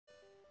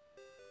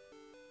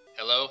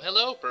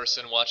Hello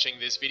person watching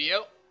this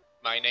video.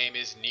 My name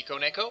is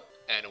Neko,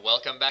 and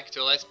welcome back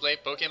to Let's Play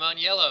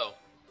Pokémon Yellow.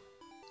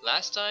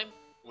 Last time,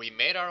 we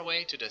made our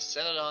way to the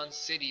Celadon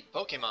City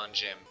Pokémon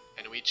Gym,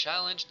 and we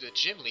challenged the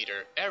gym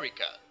leader,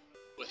 Erika,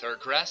 with her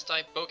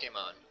grass-type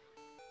Pokémon.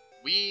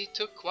 We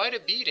took quite a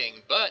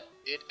beating, but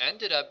it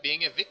ended up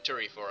being a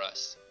victory for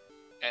us.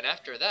 And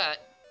after that,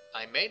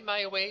 I made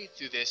my way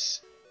through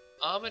this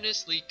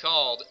ominously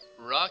called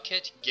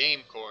Rocket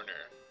Game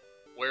Corner,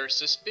 where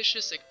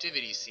suspicious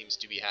activity seems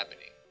to be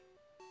happening.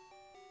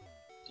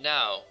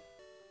 Now,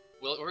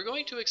 we're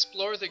going to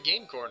explore the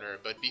game corner,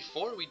 but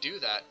before we do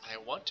that, I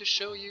want to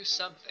show you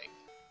something.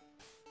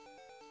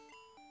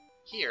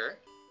 Here,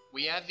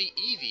 we have the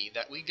Eevee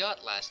that we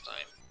got last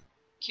time.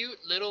 Cute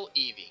little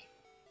Eevee.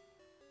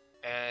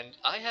 And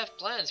I have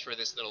plans for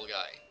this little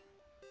guy.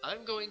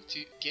 I'm going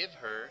to give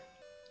her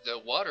the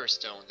water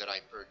stone that I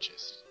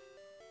purchased.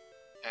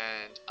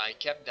 And I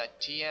kept that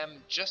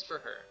TM just for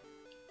her.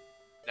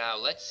 Now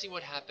let's see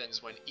what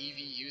happens when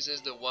Eevee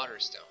uses the water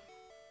stone.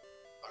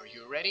 Are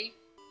you ready?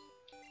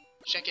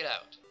 Check it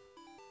out.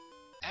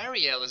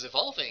 Ariel is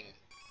evolving!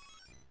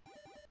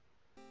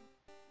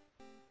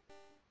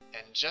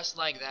 And just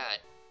like that,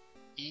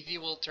 Eevee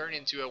will turn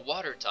into a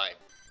water type.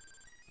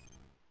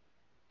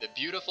 The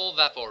beautiful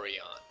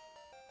Vaporeon.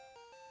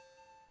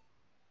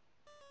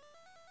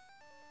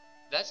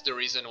 That's the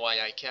reason why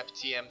I kept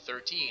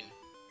TM13.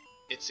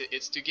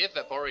 It's to give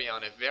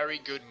Vaporeon a very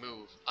good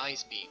move,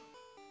 Ice Beam.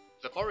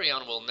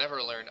 Vaporeon will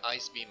never learn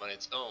Ice Beam on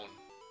its own,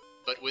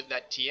 but with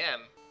that TM,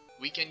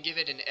 we can give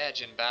it an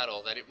edge in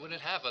battle that it wouldn't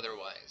have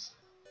otherwise.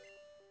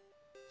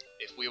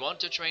 If we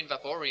want to train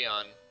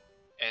Vaporeon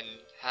and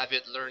have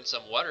it learn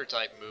some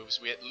water-type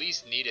moves, we at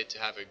least need it to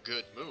have a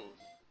good move.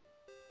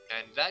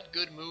 And that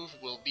good move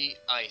will be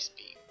Ice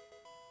Beam.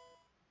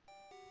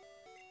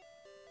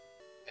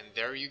 And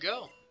there you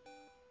go.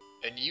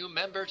 A new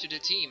member to the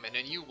team and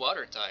a new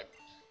water-type.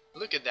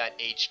 Look at that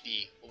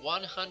HP,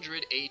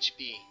 100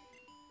 HP.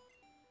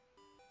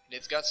 And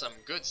it's got some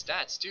good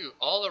stats too,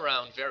 all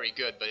around very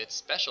good, but its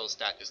special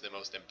stat is the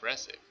most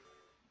impressive.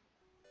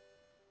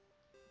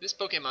 This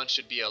Pokemon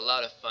should be a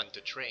lot of fun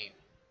to train.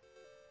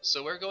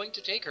 So we're going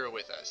to take her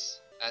with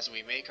us, as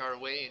we make our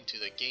way into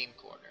the game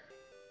corner.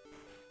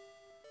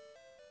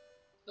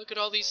 Look at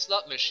all these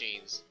slot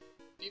machines.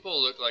 People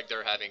look like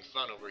they're having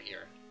fun over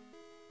here.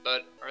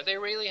 But are they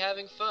really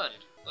having fun?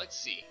 Let's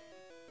see.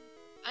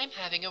 I'm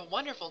having a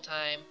wonderful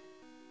time.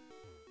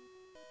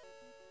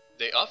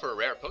 They offer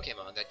rare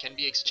Pokemon that can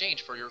be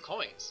exchanged for your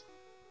coins,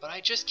 but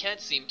I just can't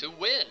seem to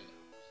win.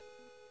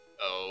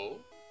 Oh?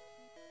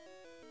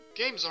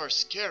 Games are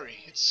scary.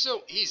 It's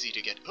so easy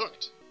to get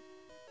hooked.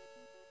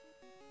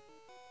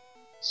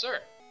 Sir.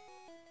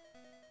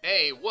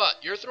 Hey, what?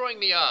 You're throwing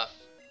me off.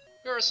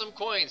 Here are some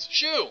coins.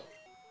 Shoo!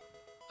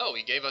 Oh,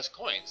 he gave us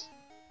coins.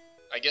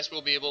 I guess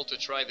we'll be able to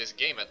try this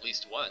game at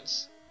least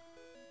once.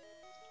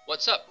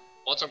 What's up?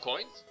 Want some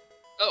coins?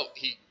 Oh,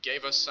 he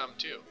gave us some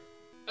too.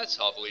 That's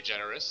awfully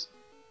generous.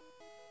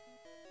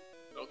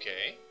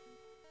 Okay.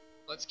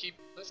 Let's keep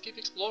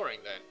exploring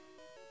then.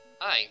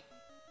 Hi.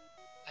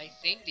 I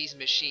think these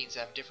machines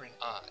have different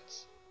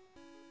odds.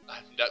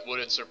 That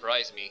wouldn't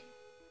surprise me.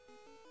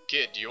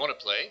 Kid, do you want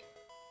to play?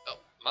 Oh,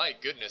 my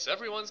goodness,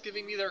 everyone's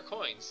giving me their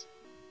coins.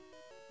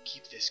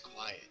 Keep this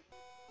quiet.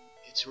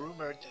 It's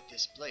rumored that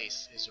this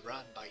place is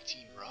run by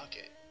Team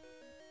Rocket.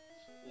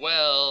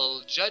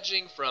 Well,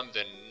 judging from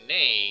the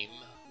name,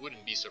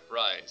 wouldn't be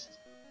surprised.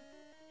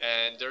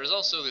 And there's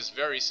also this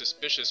very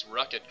suspicious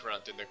Rocket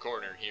Grunt in the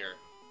corner here.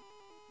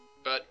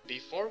 But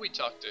before we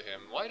talk to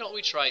him, why don't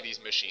we try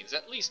these machines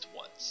at least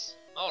once?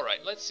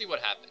 Alright, let's see what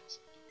happens.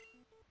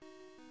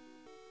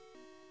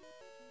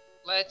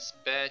 Let's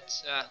bet,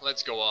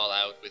 let's go all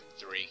out with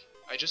 3.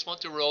 I just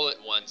want to roll it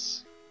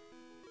once.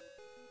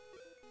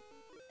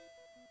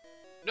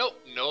 Nope,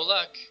 no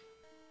luck.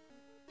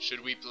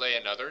 Should we play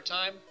another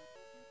time?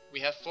 We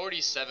have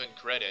 47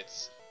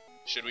 credits.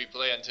 Should we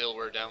play until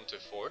we're down to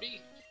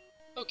 40?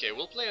 Okay,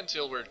 we'll play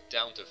until we're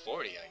down to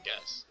 40, I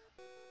guess.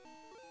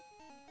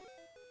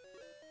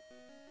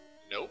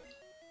 Nope.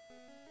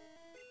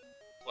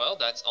 Well,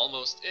 that's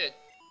almost it.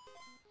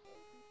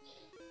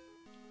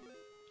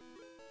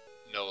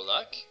 No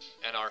luck.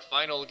 And our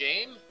final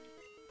game?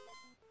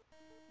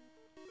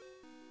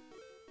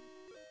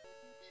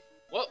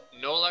 Well,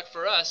 no luck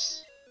for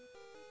us.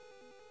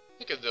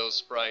 Look at those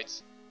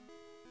sprites.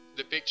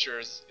 The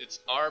pictures,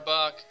 it's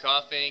Arbok,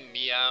 coughing,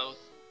 Meowth.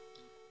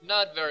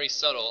 Not very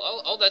subtle.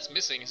 All that's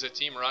missing is a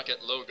Team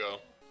Rocket logo.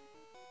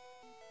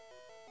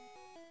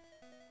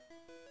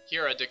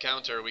 Here at the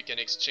counter we can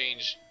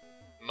exchange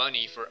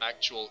money for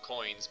actual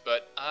coins,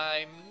 but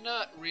I'm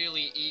not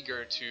really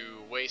eager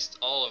to waste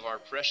all of our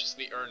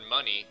preciously earned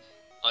money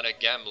on a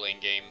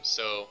gambling game,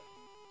 so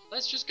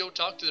let's just go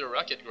talk to the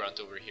Rocket Grunt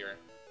over here.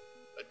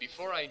 But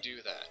before I do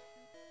that,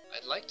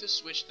 I'd like to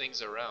switch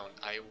things around.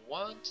 I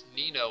want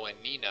Nino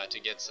and Nina to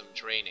get some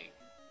training,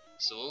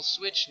 so we'll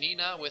switch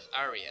Nina with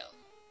Ariel.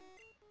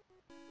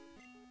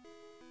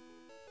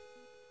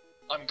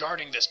 I'm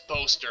guarding this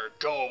poster.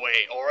 Go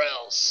away, or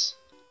else.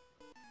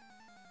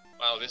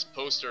 Wow, this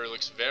poster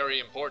looks very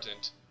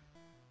important.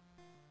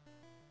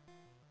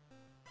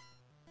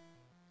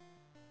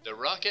 The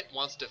Rocket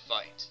wants to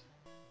fight.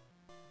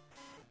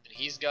 And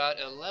he's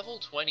got a level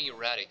 20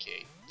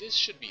 Eradicate. This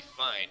should be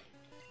fine.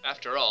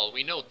 After all,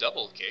 we know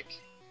Double Kick.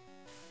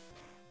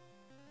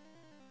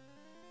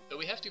 But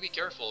we have to be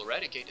careful,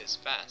 Eradicate is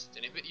fast,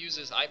 and if it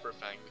uses Hyper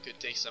Fang, we could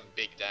take some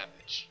big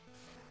damage.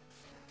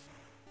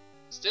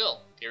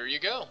 Still, here you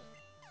go.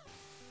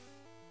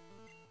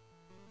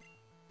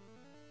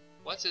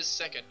 What's his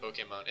second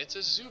Pokemon? It's a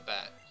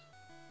Zubat.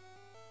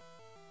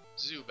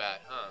 Zubat,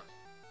 huh?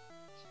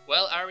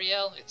 Well,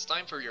 Ariel, it's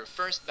time for your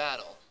first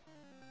battle.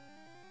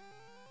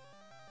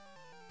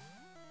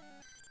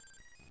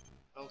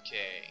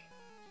 Okay,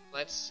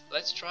 let's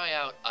try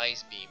out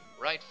Ice Beam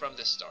right from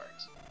the start.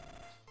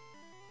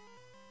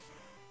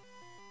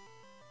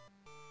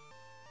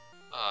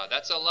 Ah,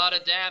 that's a lot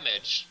of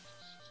damage.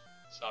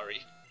 Sorry.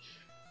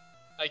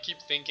 I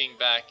keep thinking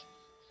back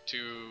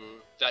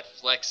to that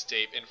Flex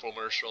Tape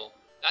infomercial.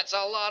 That's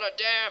a lot of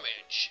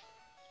damage.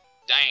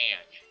 Dang.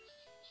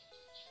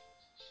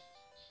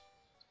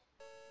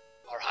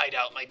 Our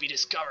hideout might be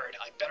discovered.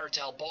 I better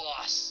tell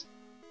boss.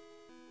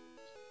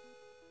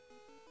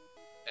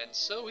 And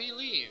so he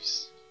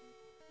leaves.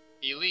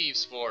 He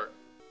leaves for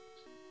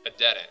a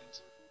dead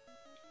end.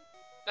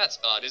 That's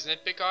odd, isn't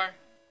it, Picard?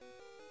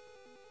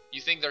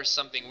 You think there's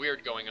something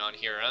weird going on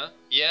here, huh?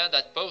 Yeah,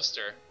 that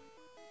poster.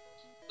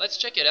 Let's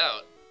check it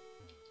out.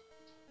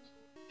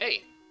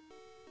 Hey,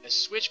 a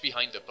switch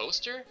behind the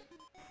poster?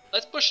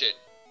 Let's push it.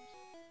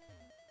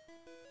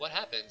 What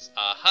happens?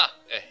 Aha,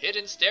 a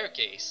hidden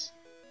staircase.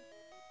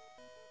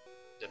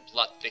 The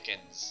plot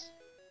thickens.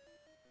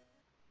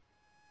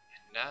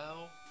 And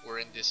now we're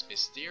in this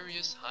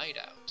mysterious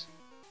hideout.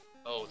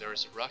 Oh,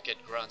 there's rocket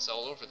grunts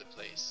all over the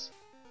place.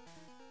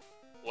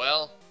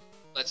 Well,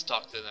 let's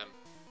talk to them.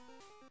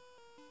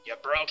 You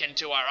broke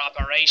into our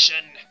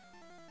operation!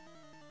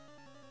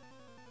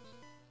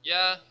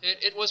 Yeah,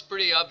 it was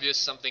pretty obvious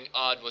something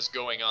odd was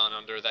going on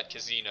under that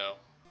casino.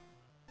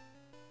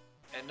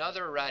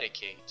 Another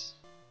Eradicate.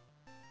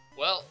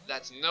 Well,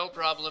 that's no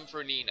problem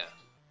for Nina.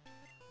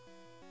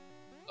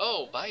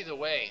 Oh, by the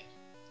way,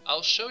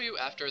 I'll show you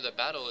after the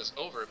battle is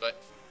over, but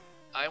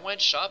I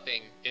went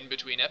shopping in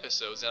between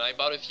episodes and I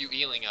bought a few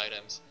healing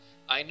items.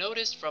 I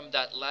noticed from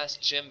that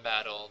last gym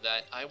battle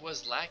that I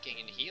was lacking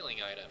in healing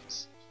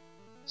items.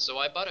 So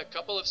I bought a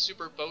couple of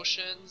super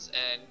potions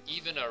and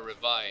even a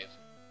revive.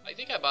 I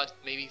think I bought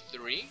maybe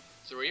three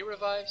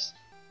revives,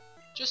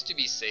 just to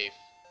be safe.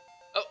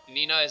 Oh,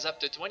 Nina is up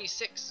to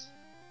 26.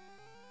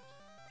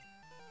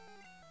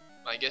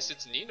 I guess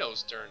it's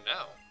Nino's turn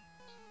now.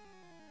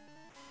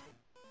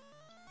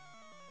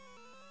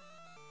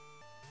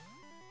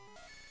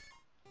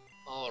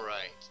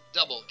 Alright,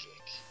 double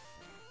kick.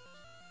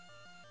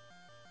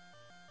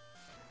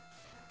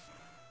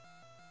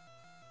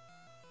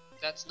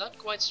 That's not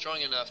quite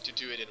strong enough to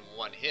do it in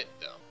one hit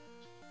though.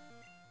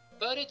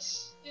 But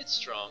it's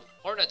strong.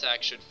 Horn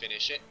Attack should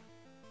finish it.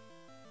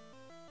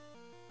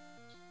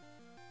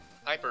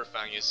 Hyper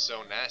Fang is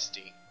so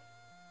nasty.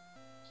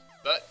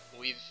 But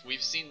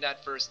we've seen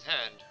that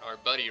firsthand. Our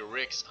buddy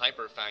Rick's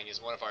Hyper Fang is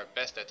one of our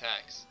best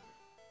attacks.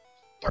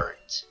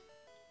 Burnt!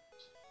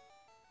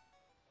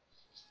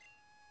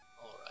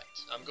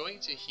 Alright, I'm going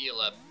to heal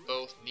up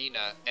both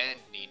Nina and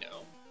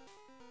Nino.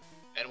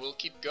 And we'll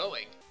keep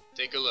going.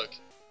 Take a look.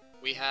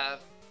 We have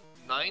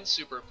 9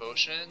 super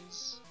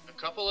potions, a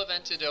couple of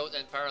antidote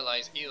and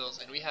paralyze heals,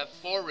 and we have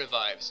 4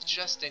 revives,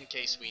 just in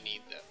case we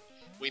need them.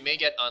 We may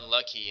get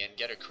unlucky and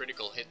get a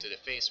critical hit to the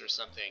face or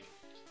something,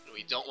 and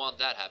we don't want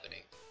that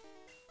happening.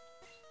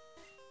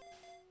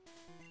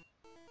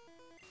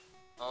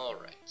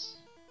 Alright.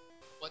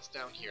 What's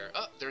down here?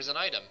 Oh, there's an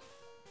item.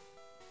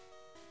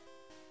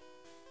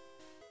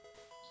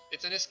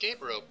 It's an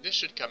escape rope. This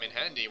should come in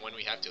handy when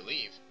we have to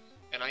leave.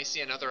 And I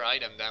see another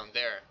item down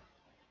there.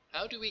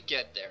 How do we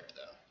get there,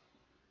 though?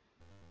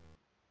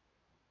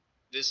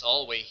 This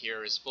hallway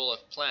here is full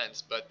of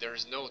plants, but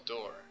there's no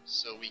door,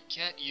 so we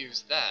can't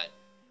use that.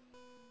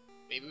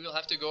 Maybe we'll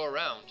have to go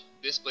around.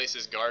 This place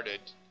is guarded.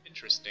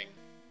 Interesting.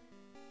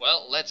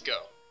 Well, let's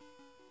go.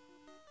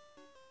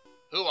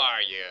 Who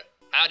are you?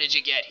 How did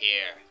you get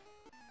here?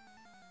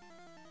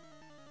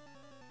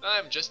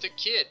 I'm just a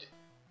kid,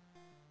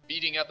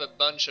 beating up a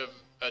bunch of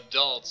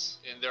adults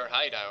in their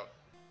hideout.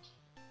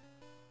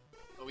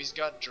 Oh, he's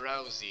got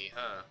Drowsy,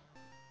 huh?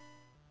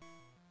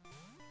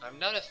 I'm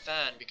not a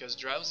fan because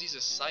Drowsy's a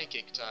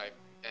psychic type,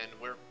 and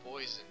we're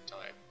poison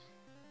type.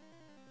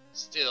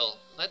 Still,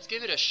 let's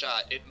give it a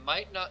shot. It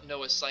might not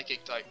know a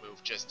psychic type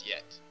move just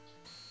yet.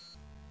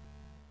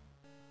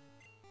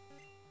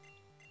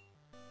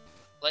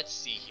 Let's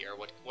see here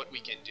what we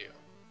can do.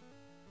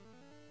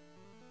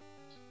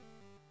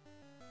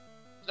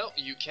 No,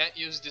 you can't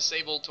use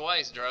disable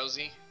twice,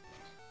 Drowsy.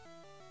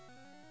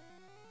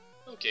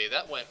 Okay,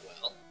 that went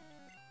well.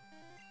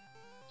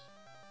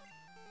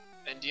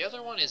 And the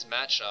other one is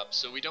match up,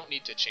 so we don't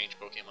need to change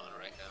Pokemon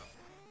right now.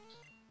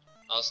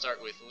 I'll start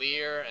with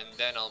Leer, and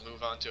then I'll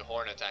move on to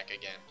Horn Attack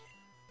again.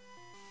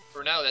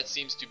 For now, that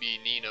seems to be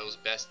Nino's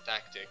best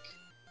tactic.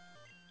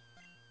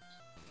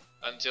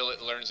 Until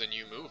it learns a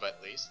new move,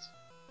 at least.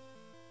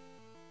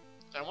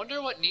 I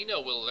wonder what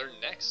Nino will learn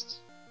next.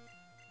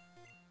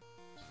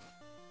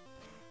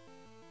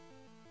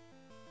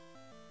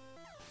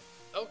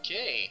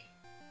 Okay.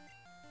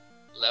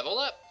 Level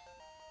up.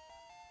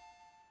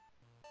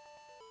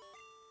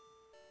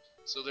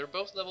 So they're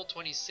both level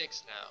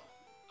 26 now.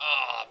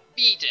 Ah,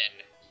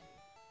 beaten!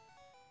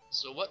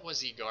 So what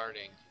was he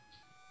guarding?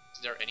 Is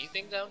there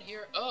anything down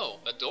here? Oh,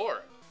 a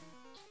door.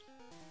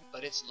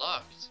 But it's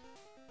locked.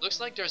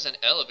 Looks like there's an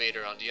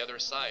elevator on the other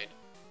side.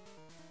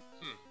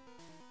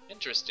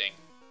 Interesting.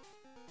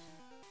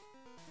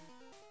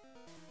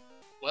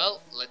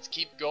 Well, let's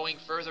keep going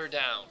further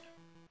down.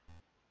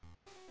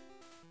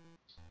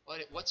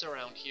 What's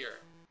around here?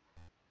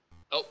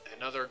 Oh,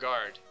 another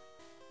guard.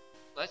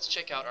 Let's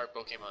check out our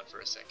Pokemon for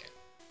a second.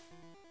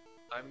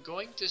 I'm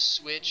going to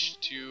switch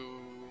to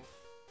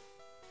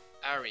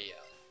Ariel.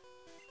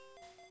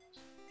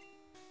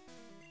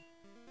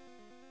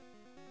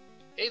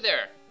 Hey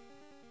there!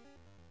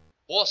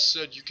 Boss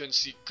said you can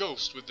see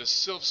ghosts with the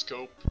Sylph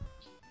Scope.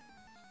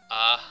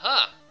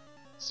 Aha!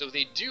 So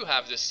they do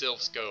have the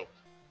Sylph Scope.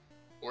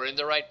 We're in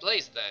the right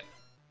place then.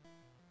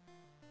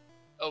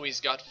 Oh,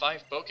 he's got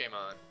 5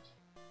 Pokemon.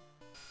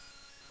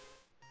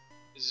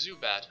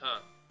 Zubat,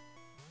 huh?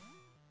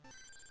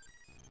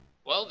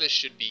 Well, this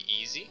should be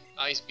easy.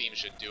 Ice Beam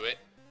should do it.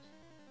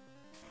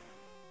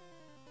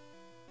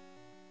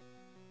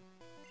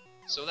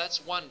 So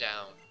that's 1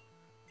 down.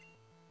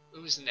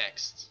 Who's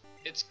next?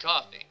 It's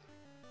coughing.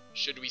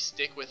 Should we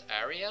stick with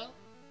Ariel?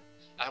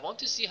 I want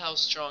to see how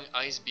strong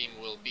Ice Beam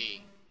will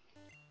be.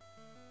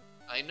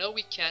 I know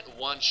we can't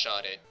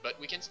one-shot it, but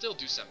we can still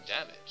do some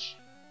damage.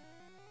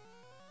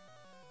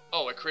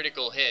 Oh, a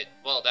critical hit.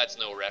 Well, that's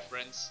no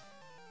reference.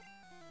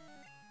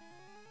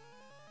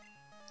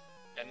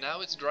 And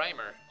now it's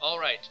Grimer.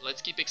 Alright,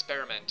 let's keep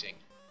experimenting.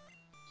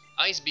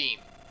 Ice Beam.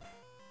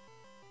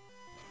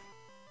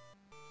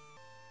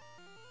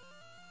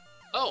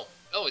 Oh,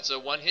 it's a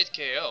one-hit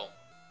KO.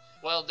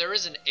 Well, there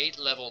is an 8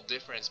 level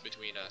difference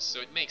between us, so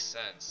it makes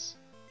sense.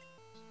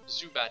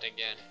 Zubat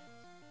again.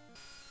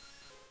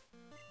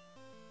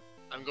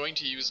 I'm going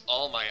to use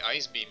all my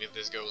Ice Beam if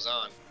this goes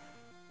on.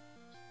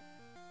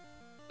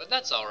 But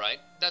that's alright,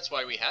 that's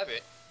why we have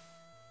it.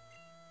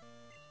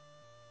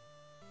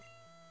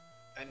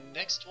 And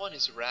next one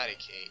is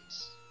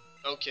Raticate.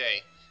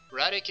 Okay,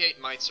 Raticate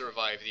might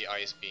survive the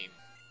Ice Beam.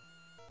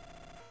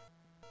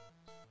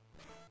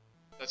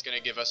 That's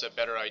gonna give us a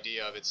better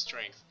idea of its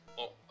strength.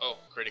 Oh,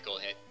 critical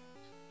hit.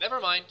 Never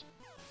mind.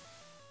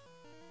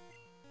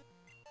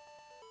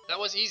 That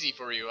was easy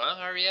for you,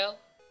 huh, Ariel?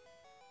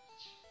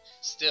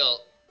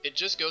 Still, it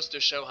just goes to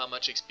show how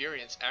much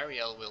experience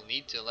Ariel will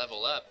need to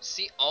level up.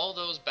 See all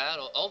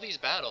these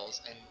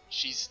battles, and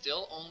she's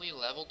still only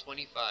level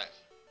 25.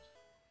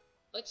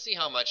 Let's see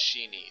how much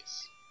she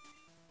needs.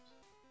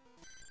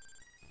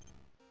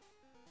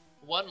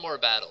 1 more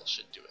battle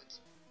should do it.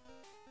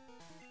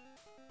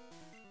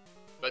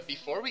 But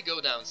before we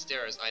go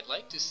downstairs, I'd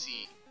like to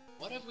see,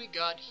 what have we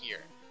got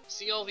here?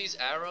 See all these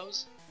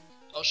arrows?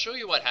 I'll show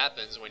you what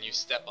happens when you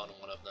step on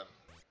one of them.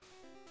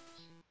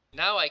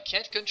 Now I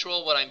can't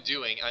control what I'm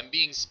doing, I'm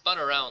being spun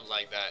around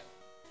like that.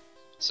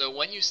 So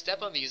when you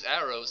step on these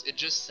arrows, it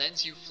just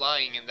sends you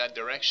flying in that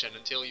direction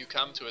until you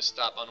come to a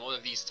stop on one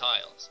of these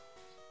tiles.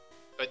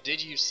 But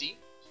did you see?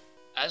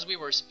 As we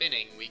were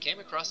spinning, we came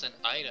across an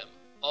item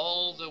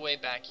all the way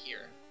back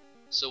here.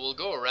 So we'll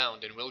go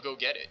around and we'll go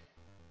get it.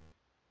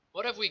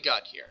 What have we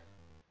got here?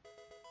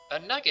 A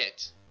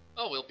nugget!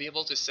 Oh, we'll be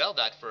able to sell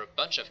that for a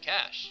bunch of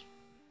cash.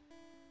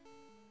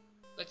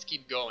 Let's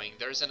keep going.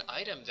 There's an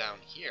item down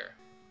here.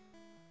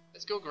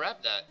 Let's go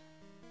grab that.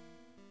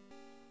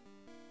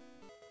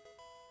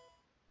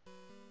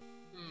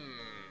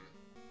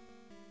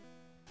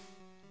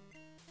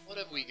 What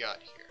have we got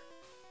here?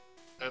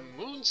 A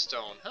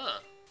moonstone, huh?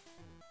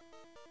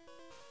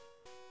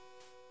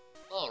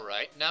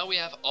 Alright, now we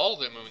have all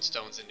the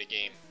moonstones in the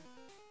game.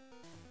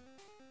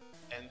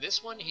 And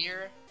this one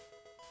here,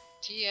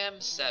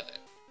 TM7.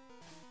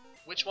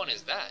 Which one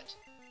is that?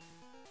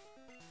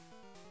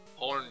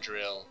 Horn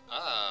Drill.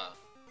 Ah.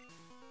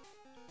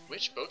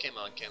 Which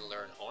Pokemon can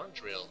learn Horn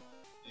Drill?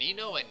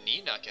 Nino and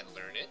Nina can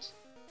learn it.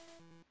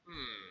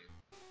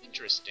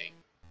 Interesting.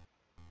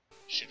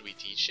 Should we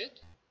teach it?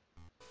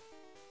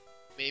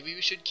 Maybe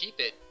we should keep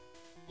it.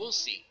 We'll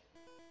see.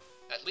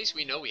 At least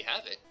we know we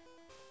have it.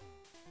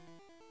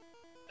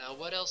 Now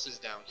what else is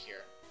down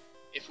here?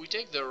 If we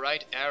take the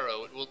right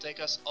arrow, it will take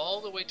us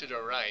all the way to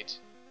the right.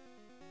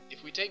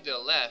 If we take the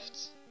left...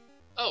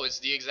 Oh, it's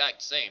the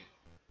exact same.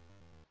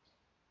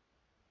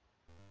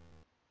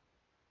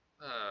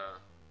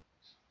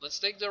 Let's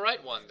take the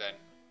right one then.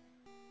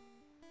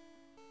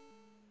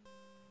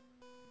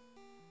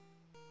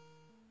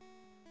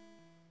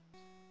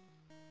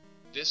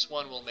 This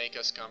one will make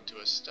us come to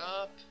a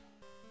stop.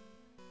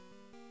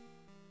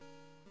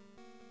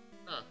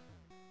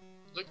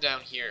 Look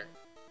down here.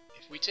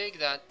 If we take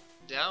that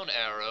down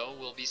arrow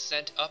will be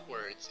sent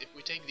upwards. If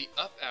we take the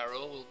up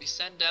arrow, we'll be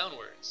sent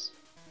downwards.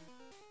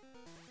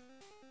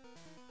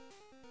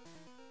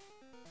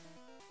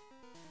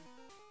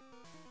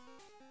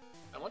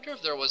 I wonder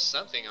if there was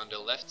something on the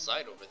left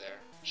side over there.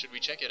 Should we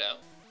check it out?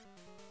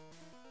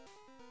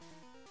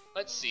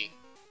 Let's see.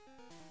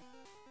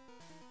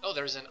 Oh,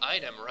 there's an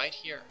item right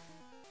here.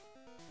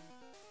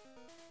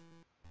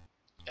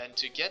 And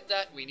to get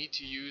that, we need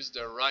to use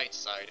the right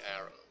side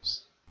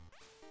arrows.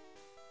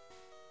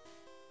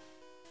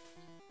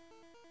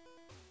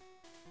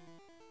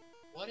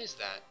 What is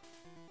that?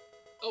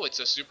 Oh, it's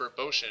a super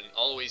potion,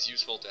 always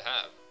useful to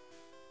have.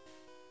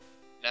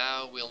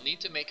 Now, we'll need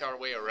to make our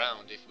way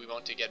around if we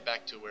want to get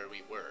back to where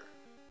we were.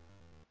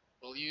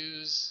 We'll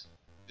use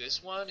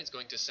this one, it's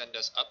going to send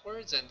us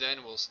upwards, and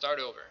then we'll start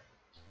over.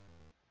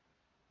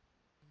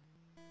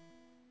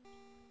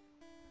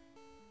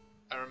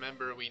 I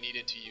remember we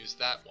needed to use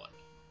that one.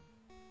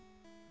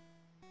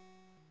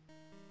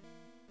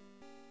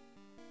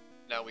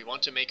 Now we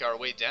want to make our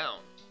way down.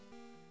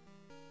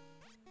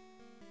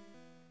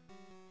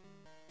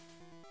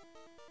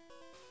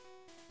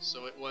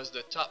 So it was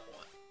the top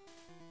one.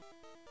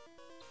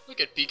 Look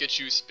at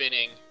Pikachu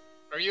spinning.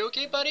 Are you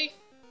okay, buddy?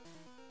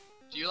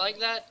 Do you like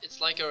that? It's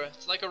like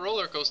a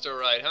roller coaster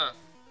ride, huh?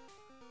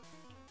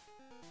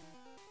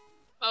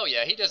 Oh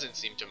yeah, he doesn't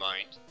seem to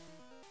mind.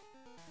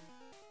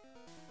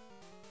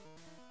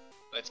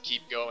 Let's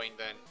keep going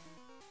then.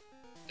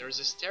 There's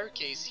a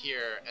staircase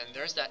here, and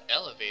there's that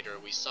elevator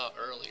we saw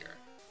earlier.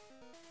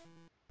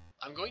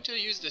 I'm going to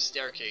use the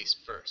staircase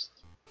first.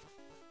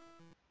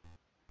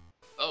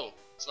 Oh,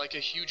 it's like a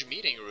huge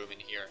meeting room in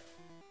here.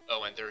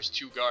 Oh, and there's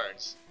 2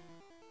 guards.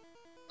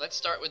 Let's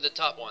start with the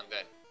top one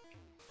then.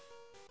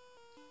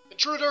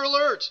 Intruder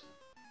alert!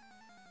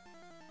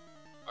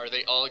 Are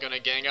they all gonna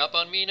gang up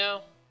on me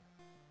now?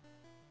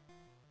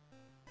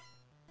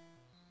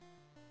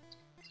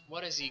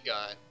 What has he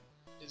got?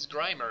 It's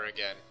Grimer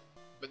again,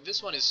 but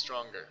this one is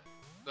stronger.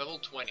 Level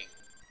 20.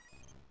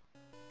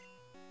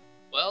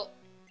 Well,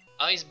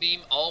 Ice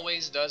Beam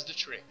always does the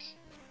trick.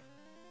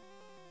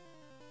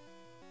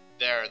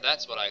 There,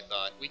 that's what I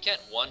thought. We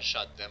can't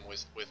one-shot them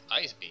with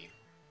Ice Beam,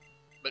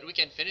 but we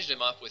can finish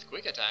them off with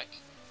Quick Attack.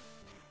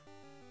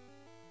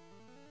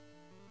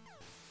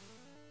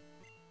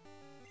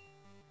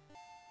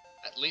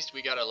 At least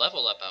we got a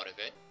level up out of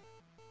it.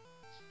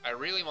 I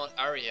really want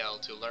Ariel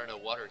to learn a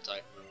water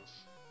type move,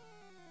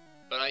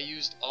 but I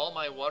used all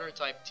my water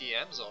type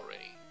TMs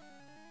already.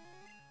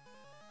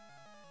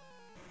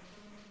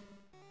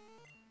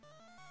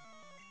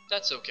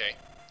 That's okay.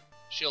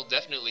 She'll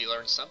definitely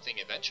learn something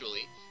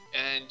eventually,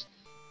 and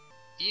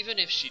even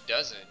if she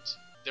doesn't,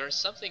 there's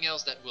something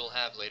else that we'll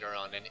have later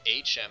on, an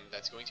HM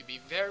that's going to be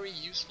very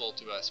useful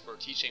to us for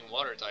teaching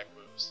water type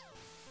moves.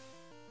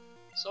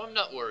 So I'm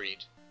not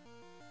worried.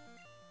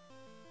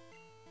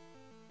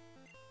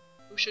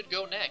 Who should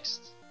go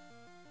next?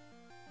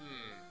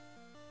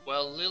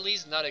 Well,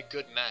 Lily's not a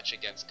good match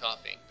against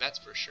Coughing, that's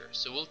for sure,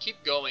 so we'll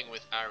keep going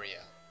with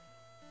Ariel.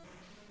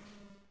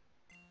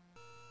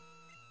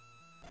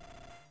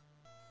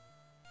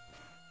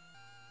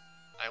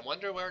 I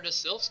wonder where the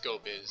Sylph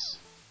Scope is.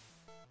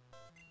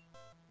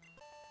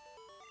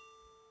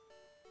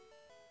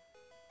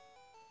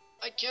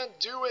 I can't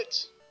do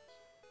it!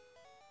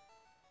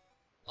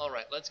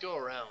 Alright, let's go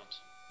around.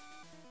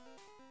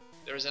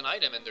 There's an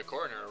item in the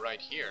corner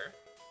right here,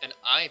 an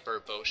Hyper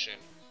Potion.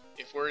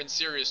 If we're in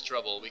serious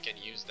trouble, we can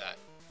use that.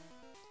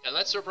 And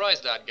let's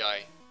surprise that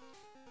guy.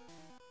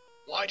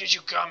 Why did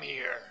you come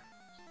here?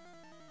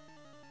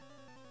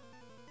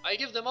 I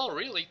give them all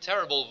really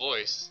terrible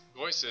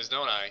voices,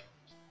 don't I?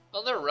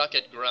 Well, they're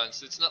rocket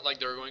grunts. It's not like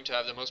they're going to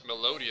have the most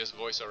melodious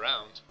voice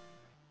around.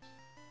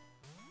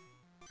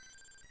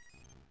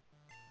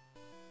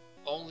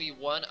 Only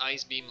one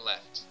Ice Beam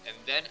left, and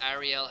then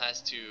Ariel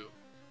has to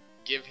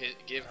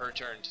give her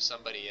turn to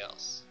somebody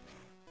else.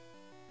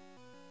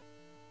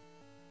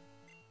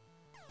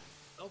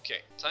 Okay,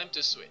 time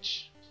to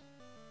switch.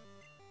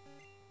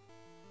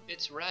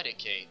 It's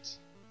Raticate.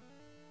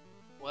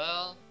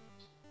 Well,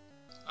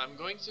 I'm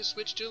going to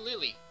switch to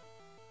Lily.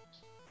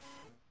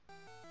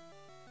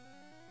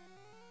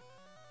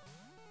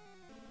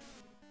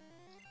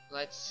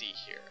 Let's see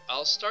here.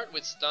 I'll start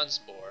with Stun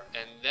Spore,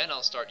 and then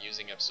I'll start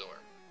using Absorb.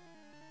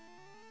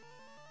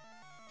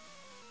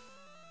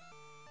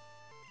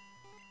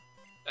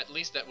 At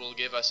least that will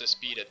give us a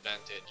speed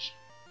advantage.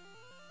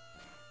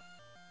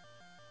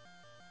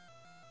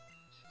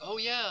 Oh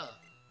yeah!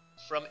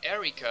 From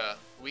Erika,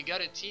 we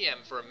got a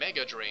TM for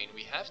Mega Drain.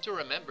 We have to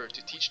remember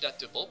to teach that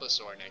to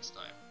Bulbasaur next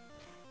time.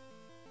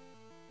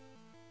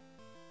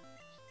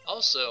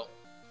 Also,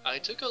 I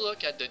took a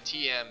look at the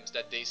TMs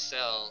that they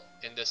sell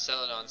in the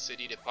Celadon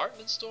City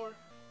department store,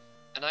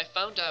 and I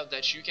found out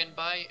that you can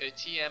buy a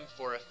TM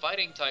for a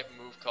fighting type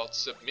move called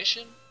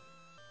Submission,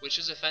 which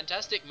is a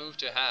fantastic move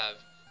to have.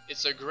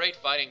 It's a great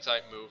fighting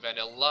type move and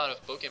a lot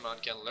of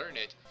Pokemon can learn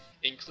it,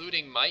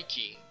 including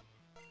Mikey.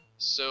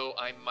 So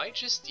I might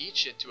just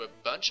teach it to a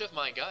bunch of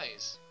my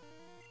guys.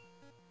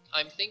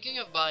 I'm thinking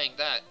of buying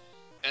that,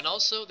 And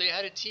also they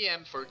added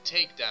TM for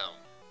takedown,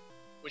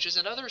 which is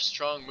another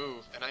strong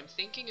move, and I'm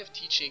thinking of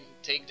teaching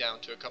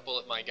takedown to a couple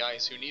of my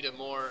guys who need a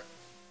more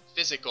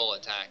physical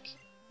attack.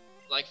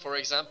 Like for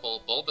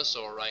example,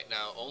 Bulbasaur right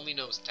now only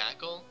knows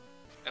tackle,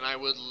 and I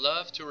would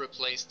love to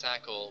replace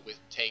tackle with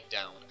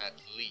takedown at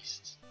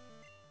least.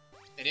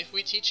 And if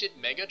we teach it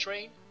Mega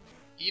Train,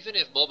 even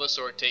if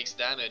Bulbasaur takes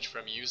damage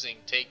from using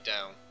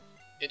takedown,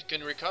 it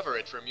can recover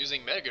it from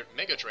using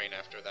Mega Train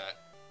after that.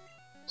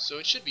 So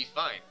it should be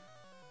fine.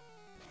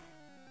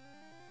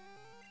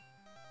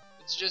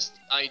 It's just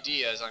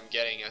ideas I'm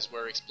getting as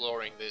we're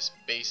exploring this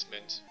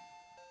basement.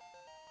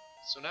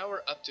 So now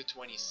we're up to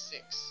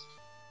 26.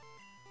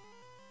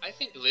 I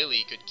think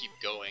Lily could keep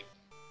going.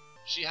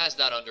 She has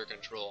that under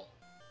control.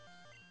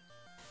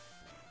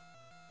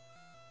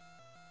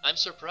 I'm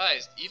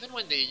surprised, even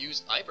when they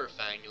used Hyper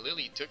Fang,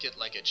 Lily took it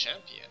like a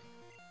champion.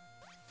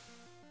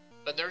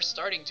 But there's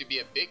starting to be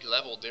a big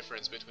level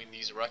difference between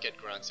these Rocket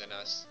Grunts and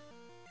us.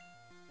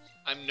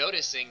 I'm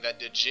noticing that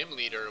the gym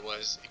leader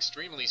was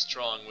extremely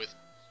strong with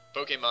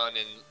Pokemon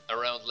in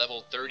around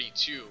level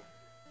 32,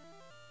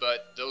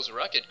 but those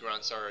Rocket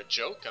Grunts are a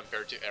joke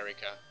compared to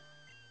Erika.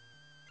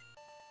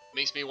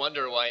 Makes me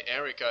wonder why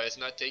Erika is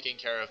not taking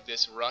care of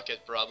this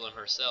rocket problem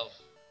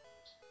herself.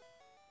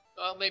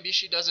 Well, maybe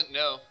she doesn't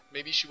know.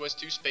 Maybe she was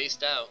too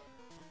spaced out.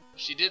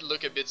 She did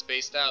look a bit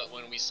spaced out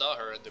when we saw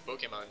her at the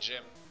Pokemon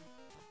gym.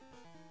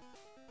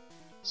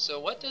 So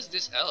what does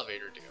this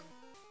elevator do?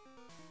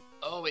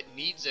 Oh, it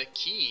needs a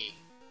key.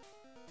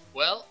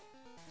 Well,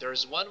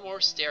 there's one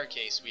more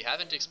staircase we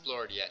haven't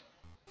explored yet.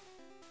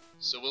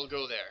 So we'll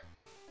go there.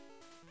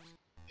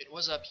 It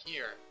was up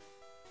here.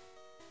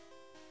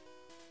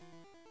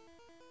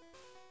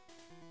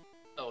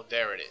 Oh,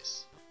 there it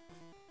is.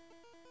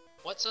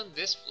 What's on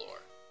this floor?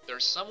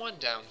 There's someone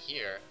down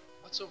here.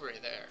 What's over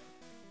there?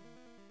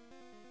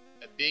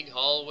 A big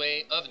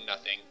hallway of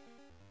nothing.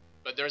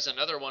 But there's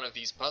another one of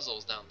these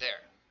puzzles down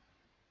there.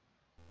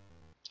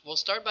 We'll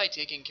start by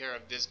taking care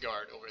of this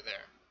guard over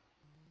there.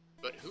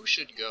 But who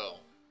should go?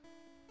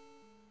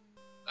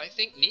 I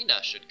think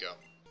Nina should go.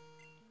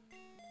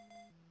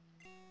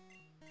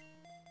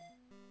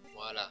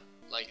 Voila,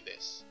 like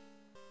this.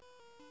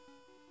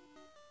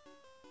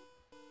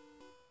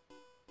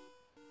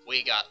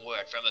 We got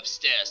word from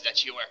upstairs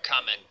that you were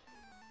coming.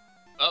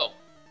 Oh.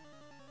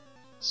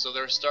 So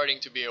they're starting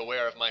to be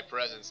aware of my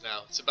presence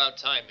now. It's about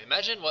time.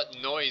 Imagine what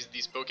noise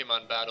these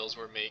Pokemon battles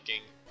were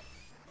making.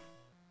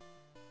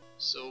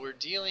 So we're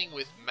dealing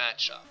with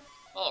Matchup.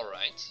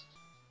 Alright.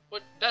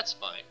 But that's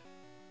fine.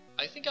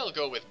 I think I'll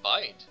go with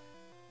Bite.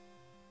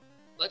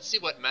 Let's see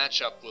what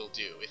Matchup will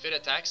do. If it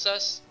attacks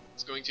us,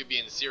 it's going to be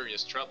in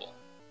serious trouble.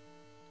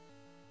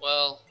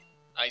 Well,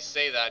 I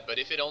say that, but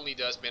if it only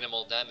does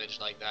minimal damage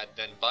like that,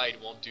 then Bite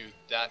won't do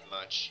that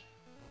much.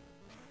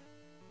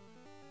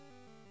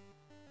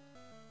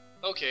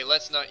 Okay,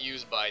 let's not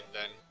use Bite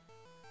then.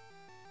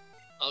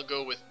 I'll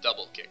go with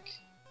Double Kick.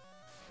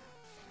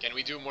 Can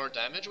we do more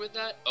damage with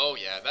that? Oh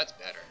yeah, that's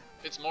better.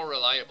 It's more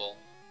reliable.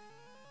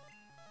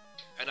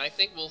 And I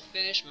think we'll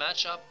finish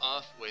Matchup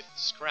off with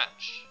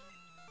Scratch.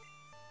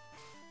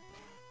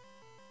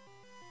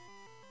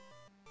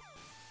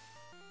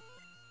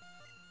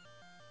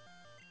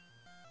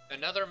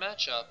 Another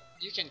Matchup.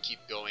 You can keep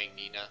going,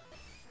 Nina.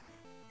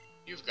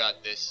 You've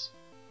got this.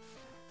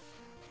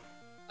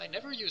 I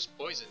never use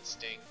Poison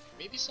Sting.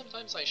 Maybe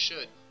sometimes I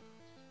should.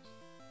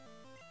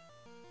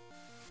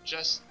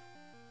 Just,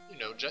 you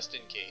know, just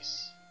in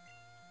case.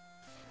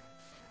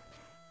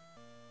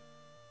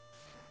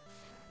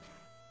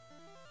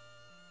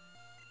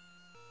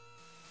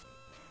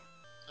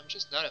 I'm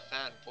just not a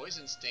fan.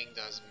 Poison Sting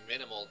does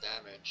minimal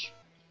damage.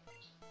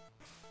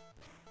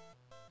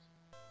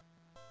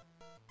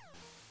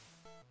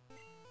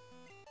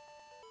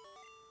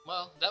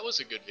 Well, that was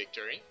a good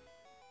victory,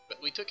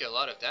 but we took a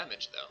lot of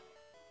damage though.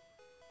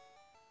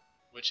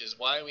 Which is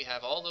why we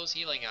have all those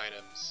healing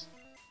items.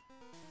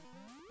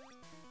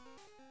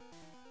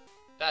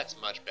 That's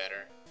much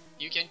better.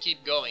 You can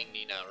keep going,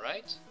 Nina,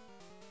 right?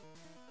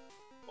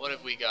 What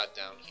have we got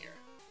down here?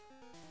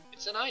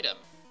 It's an item.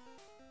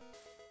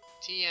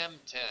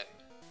 TM10.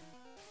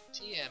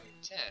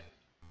 TM10.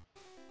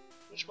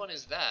 Which one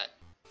is that?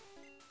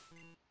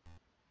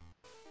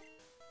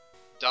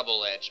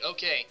 Double Edge.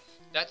 Okay,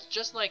 that's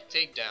just like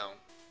Takedown.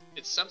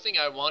 It's something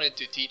I wanted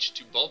to teach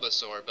to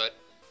Bulbasaur, but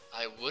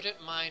I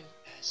wouldn't mind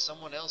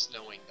someone else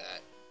knowing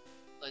that.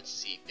 Let's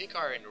see,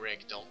 Picard and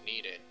Rick don't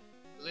need it.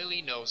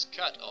 Lily knows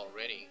Cut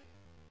already.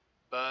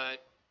 But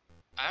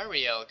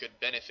Ariel could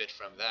benefit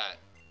from that.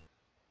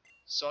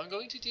 So I'm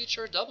going to teach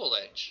her Double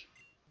Edge.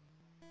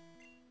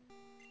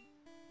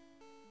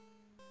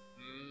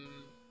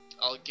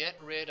 I'll get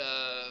rid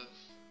of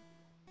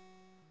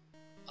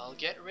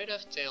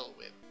Tail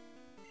Whip.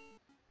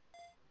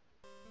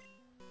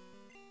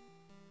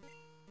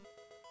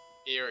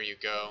 Here you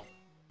go.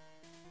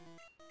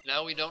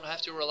 Now we don't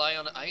have to rely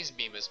on Ice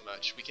Beam as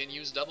much. We can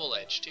use Double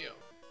Edge too.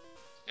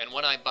 And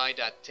when I buy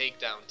that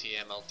Takedown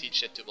TM, I'll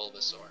teach it to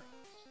Bulbasaur.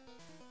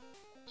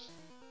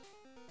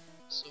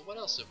 So what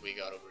else have we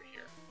got over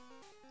here?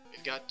 We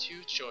we've got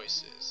two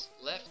choices,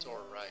 left or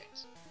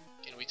right.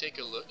 Can we take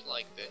a look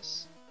like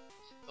this?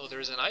 Oh,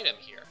 there's an item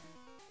here.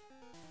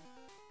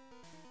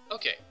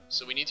 Okay,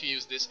 so we need to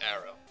use this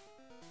arrow.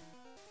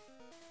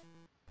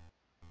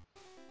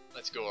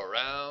 Let's go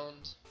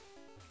around.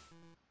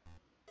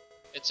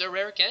 It's a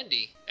rare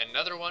candy.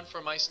 Another one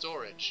for my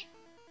storage.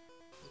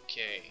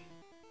 Okay.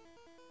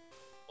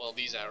 Well,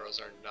 these arrows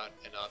are not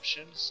an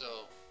option,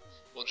 so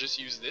we'll just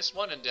use this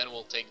one and then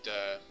we'll take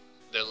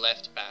the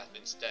left path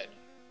instead.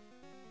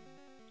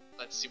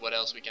 Let's see what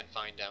else we can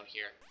find down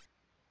here.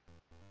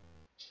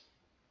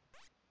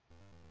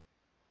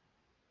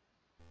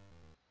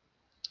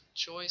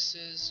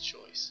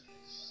 Choices.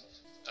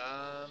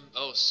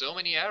 Oh, so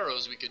many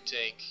arrows we could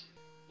take.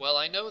 Well,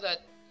 I know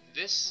that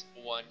this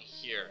one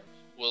here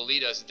will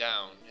lead us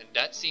down, and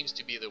that seems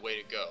to be the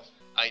way to go.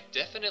 I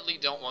definitely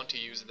don't want to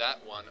use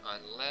that one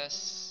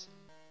unless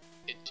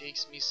it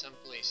takes me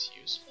someplace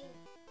useful.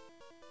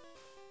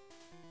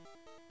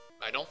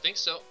 I don't think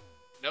so.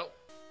 Nope.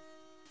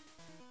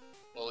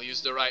 We'll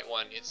use the right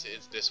one. It's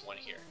this one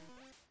here.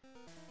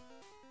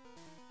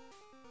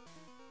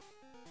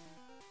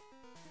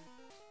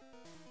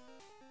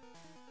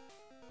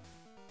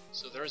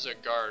 So there's a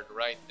guard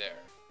right there.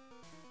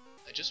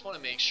 I just want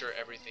to make sure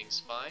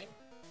everything's fine.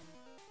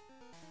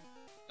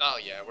 Oh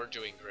yeah, we're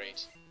doing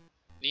great.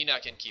 Nina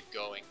can keep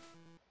going.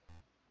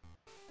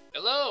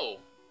 Hello!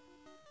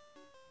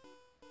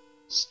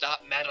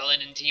 Stop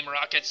meddling in Team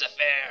Rocket's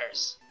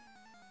affairs!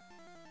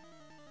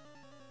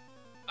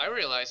 I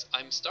realize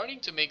I'm starting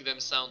to make them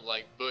sound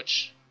like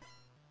Butch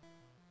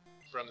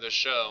from the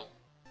show.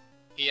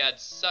 He had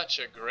such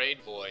a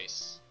great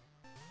voice.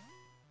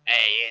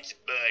 Hey, it's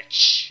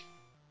Butch!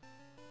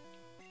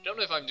 Don't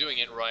know if I'm doing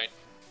it right.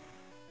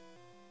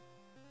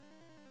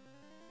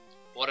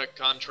 What a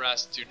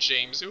contrast to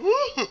James.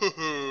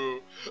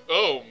 Woo-hoo-hoo.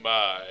 Oh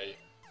my.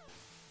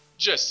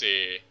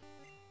 Jesse.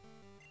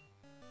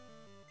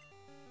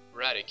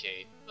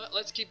 Eradicate.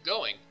 Let's keep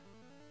going.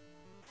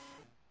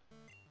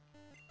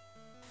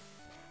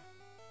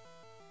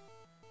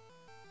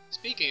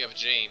 Speaking of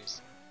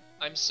James,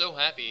 I'm so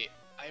happy.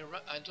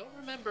 I don't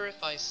remember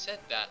if I said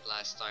that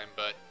last time,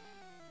 but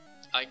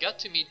I got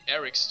to meet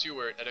Eric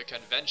Stewart at a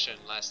convention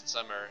last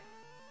summer,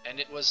 and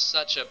it was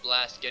such a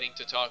blast getting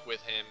to talk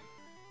with him.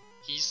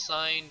 He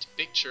signed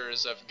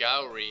pictures of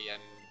Gowry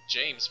and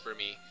James for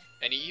me,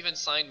 and he even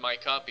signed my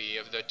copy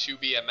of the To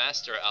Be a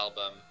Master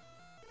album.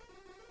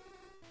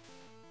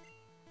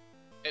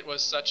 It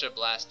was such a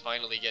blast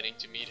finally getting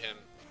to meet him.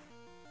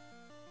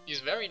 He's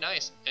very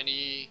nice, and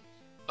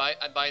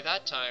by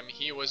that time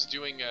he was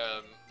doing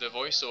the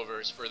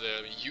voiceovers for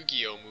the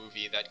Yu-Gi-Oh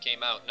movie that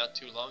came out not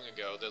too long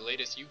ago, the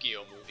latest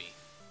Yu-Gi-Oh movie.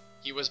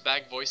 He was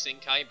back voicing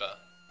Kaiba.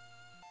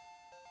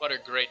 What a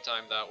great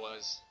time that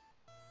was.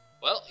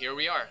 Well, here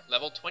we are,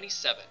 level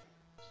 27.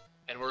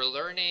 And we're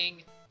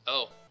learning...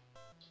 Oh,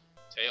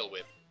 Tail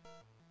Whip.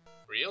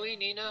 Really,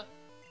 Nina?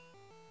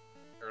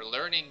 You're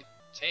learning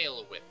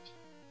Tail Whip.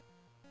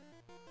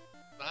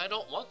 But I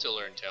don't want to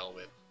learn Tail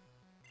Whip.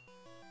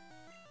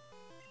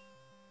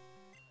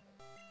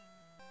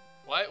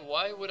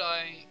 Why would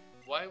I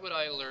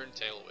learn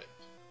Tail Whip?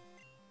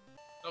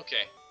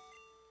 Okay.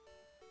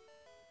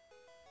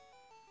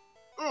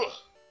 Ugh!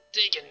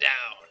 Taken down!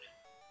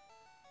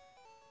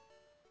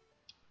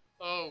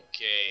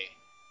 Okay.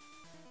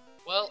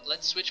 Well,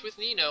 let's switch with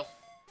Nino.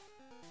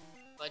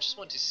 I just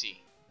want to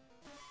see.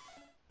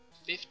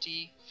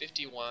 50,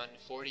 51,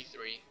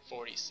 43,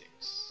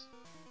 46.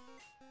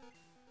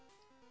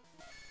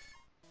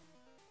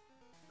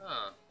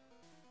 Huh.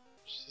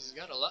 She's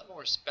got a lot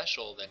more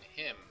special than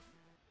him.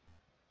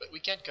 But we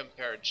can't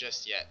compare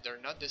just yet. They're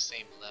not the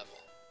same level.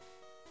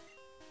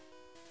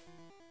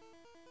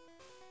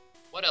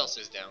 What else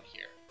is down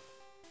here?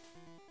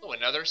 Oh,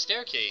 another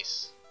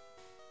staircase.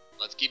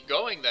 Let's keep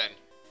going then.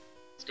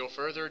 Let's go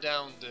further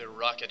down the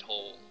rocket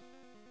hole.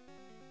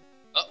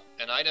 Oh,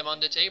 an item on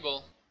the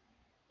table.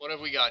 What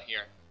have we got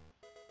here?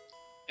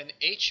 An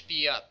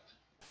HP up.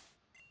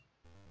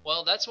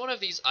 Well, that's one of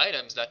these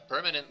items that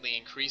permanently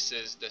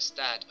increases the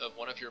stat of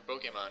one of your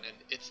Pokemon,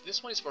 and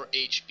this one is for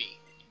HP.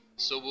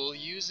 So we'll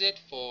use it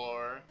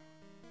for...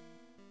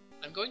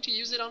 I'm going to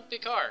use it on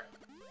Picard.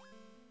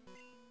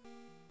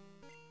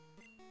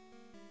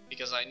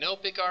 Because I know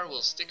Picard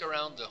will stick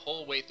around the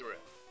whole way through.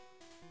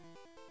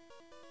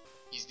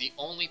 He's the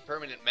only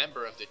permanent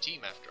member of the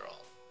team after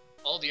all.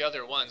 All the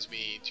other ones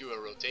we do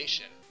a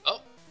rotation.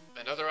 Oh,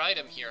 another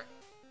item here.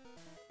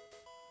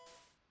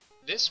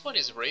 This one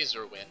is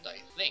Razor Wind,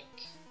 I think.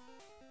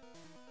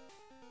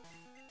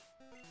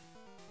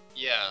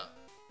 Yeah,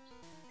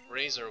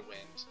 Razor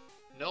Wind.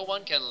 No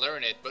one can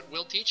learn it, but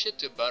we'll teach it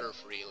to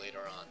Butterfree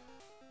later on.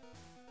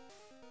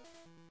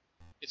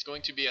 It's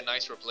going to be a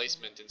nice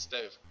replacement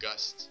instead of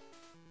Gust.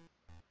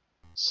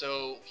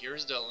 So,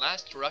 here's the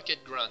last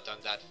Rocket Grunt on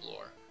that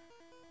floor.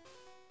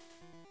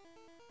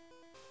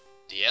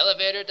 The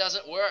elevator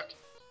doesn't work.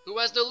 Who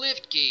has the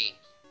lift key?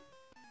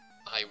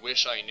 I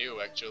wish I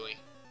knew, actually.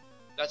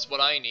 That's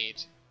what I need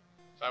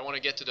if I want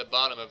to get to the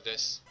bottom of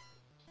this.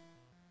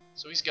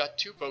 So he's got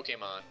two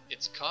Pokemon.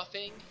 It's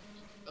Coughing.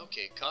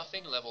 Okay,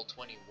 Coughing level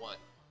 21.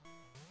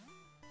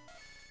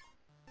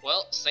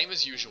 Well, same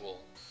as usual.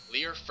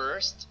 Leer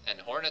first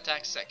and Horn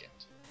Attack second.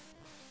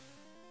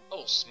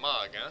 Oh,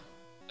 Smog, huh?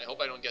 I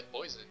hope I don't get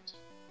poisoned.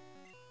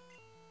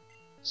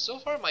 So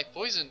far my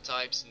poison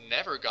types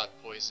never got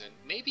poisoned.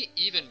 Maybe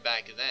even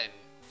back then,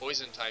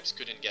 poison types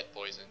couldn't get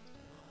poisoned.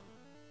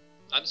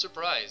 I'm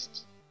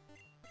surprised.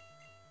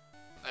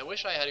 I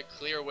wish I had a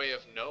clear way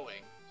of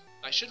knowing.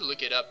 I should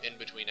look it up in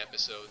between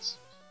episodes.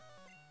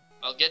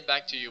 I'll get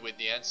back to you with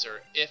the answer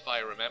if I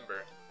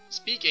remember.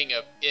 Speaking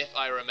of if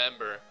I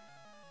remember,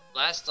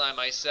 last time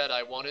I said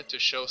I wanted to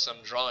show some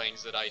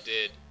drawings that I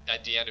did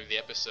at the end of the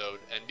episode,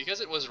 and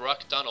because it was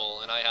Rock Tunnel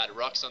and I had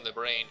rocks on the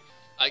brain,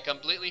 I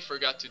completely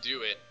forgot to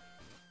do it.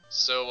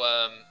 So,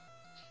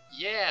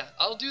 yeah,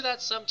 I'll do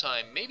that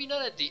sometime. Maybe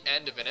not at the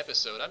end of an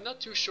episode, I'm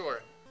not too sure.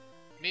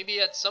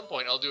 Maybe at some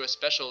point I'll do a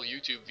special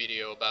YouTube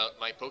video about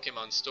my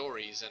Pokemon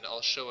stories and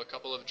I'll show a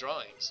couple of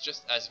drawings,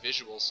 just as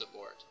visual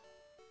support.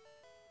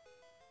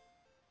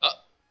 Oh,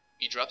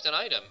 he dropped an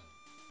item.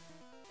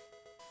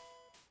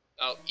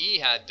 Oh, he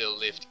had the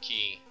lift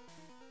key.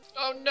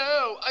 Oh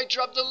no, I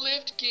dropped the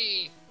lift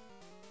key!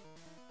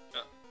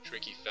 Oh,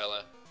 tricky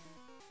fella.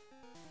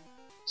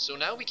 So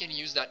now we can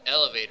use that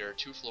elevator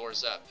 2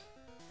 floors up.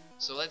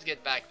 So let's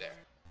get back there.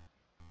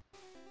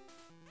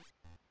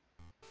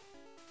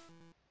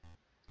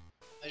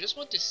 I just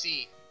want to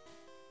see,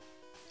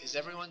 is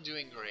everyone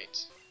doing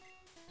great?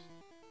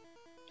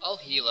 I'll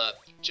heal up,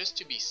 just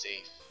to be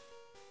safe.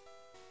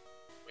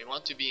 We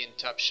want to be in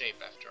top shape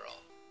after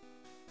all.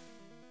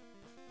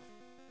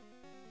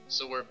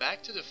 So we're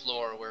back to the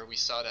floor where we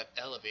saw that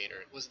elevator.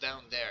 It was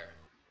down there.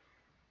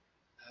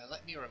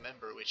 Let me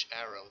remember which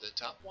arrow. The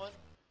top one?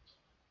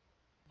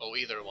 Oh,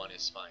 either one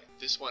is fine.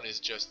 This one is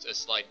just a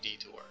slight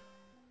detour.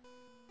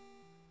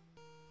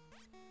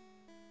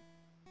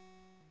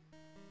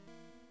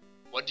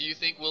 What do you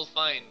think we'll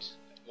find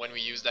when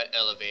we use that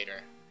elevator?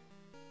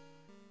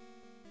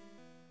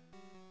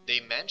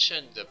 They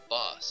mentioned the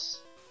boss.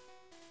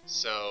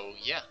 So,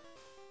 yeah.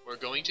 We're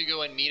going to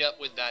go and meet up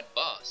with that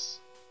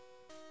boss.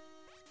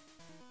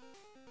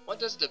 What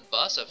does the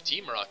boss of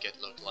Team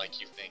Rocket look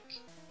like, you think?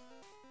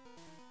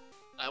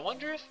 I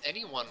wonder if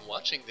anyone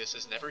watching this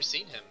has never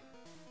seen him.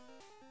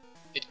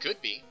 It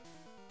could be.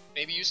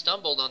 Maybe you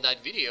stumbled on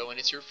that video and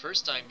it's your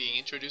first time being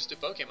introduced to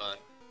Pokemon.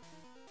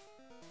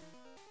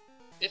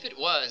 If it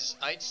was,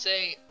 I'd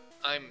say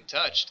I'm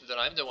touched that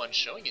I'm the one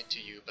showing it to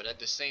you, but at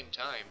the same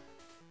time,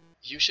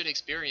 you should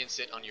experience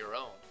it on your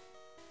own.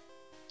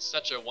 It's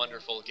such a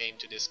wonderful game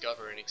to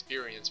discover and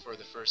experience for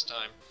the first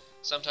time.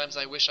 Sometimes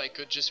I wish I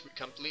could just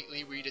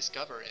completely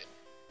rediscover it.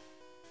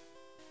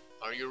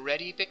 Are you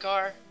ready,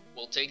 Picard?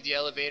 We'll take the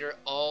elevator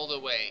all the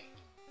way.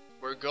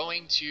 We're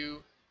going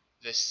to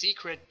the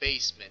secret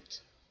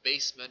basement,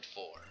 basement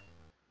 4.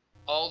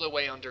 All the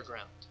way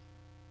underground.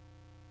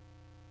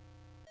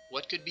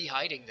 What could be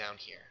hiding down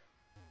here?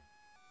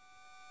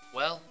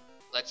 Well,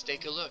 let's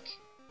take a look.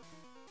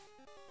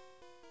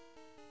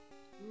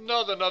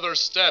 Not another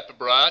step,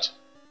 brat.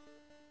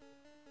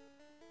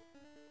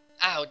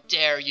 How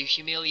dare you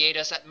humiliate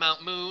us at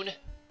Mount Moon?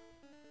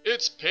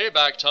 It's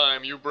payback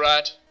time, you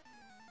brat.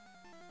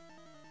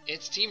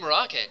 It's Team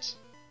Rocket.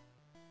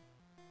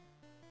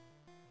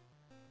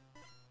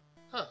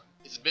 Huh,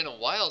 it's been a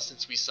while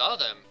since we saw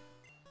them.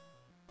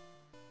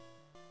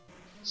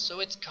 So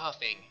it's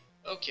Coughing.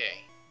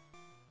 Okay.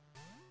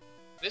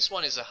 This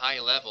one is a high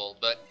level,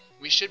 but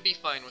we should be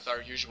fine with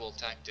our usual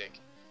tactic.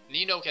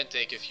 Nino can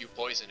take a few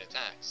poison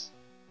attacks.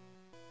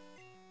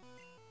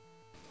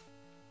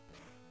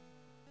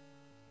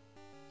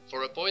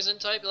 For a poison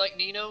type like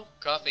Nino,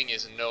 Coughing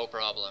is no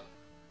problem.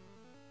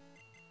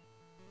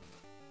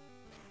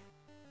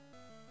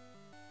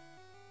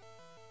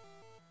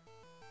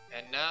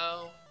 And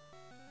now,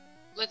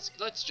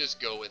 let's just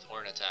go with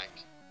Horn Attack.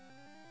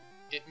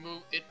 It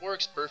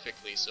works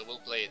perfectly, so we'll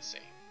play it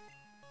safe.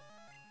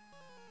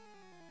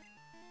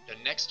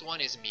 The next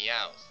one is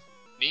Meowth.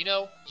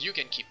 Nino, you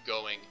can keep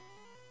going.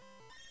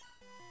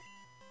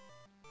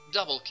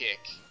 Double kick.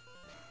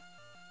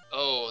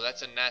 Oh,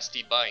 that's a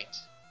nasty bite.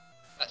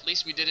 At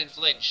least we didn't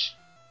flinch.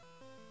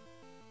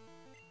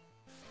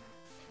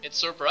 It's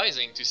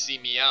surprising to see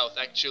Meowth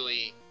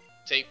actually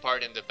take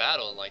part in the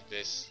battle like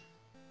this.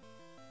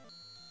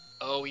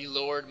 Oh, he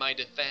lowered my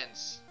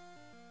defense.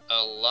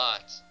 A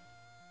lot.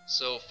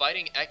 So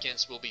fighting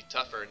Ekans will be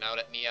tougher now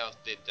that Meowth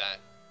did that.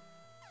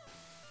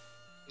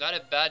 Not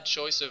a bad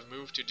choice of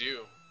move to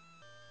do.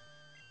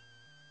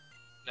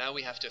 Now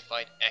we have to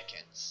fight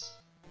Ekans.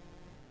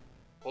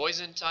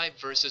 Poison type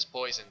versus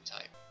poison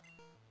type.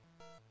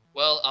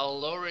 Well, I'll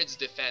lower its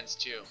defense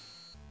too.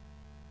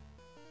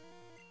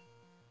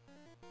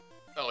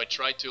 Oh, it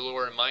tried to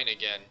lower mine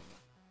again.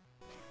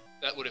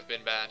 That would have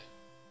been bad.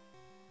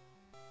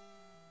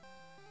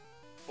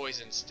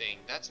 Poison Sting,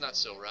 that's not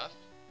so rough.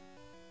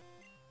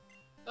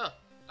 Huh,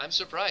 I'm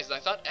surprised. I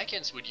thought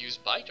Ekans would use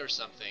Bite or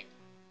something.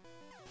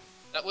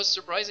 That was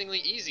surprisingly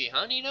easy,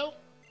 huh, Nino?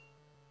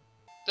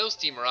 Those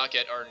Team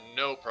Rocket are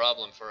no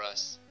problem for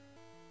us.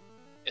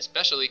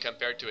 especially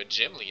compared to a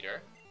gym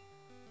leader.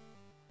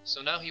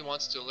 So now he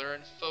wants to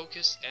learn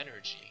Focus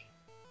Energy.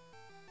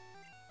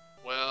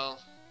 Well,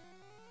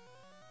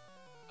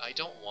 I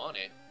don't want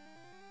it.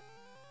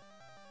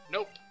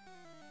 Nope.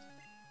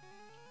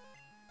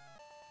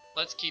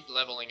 Let's keep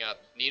leveling up.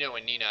 Nino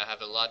and Nina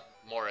have a lot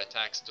more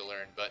attacks to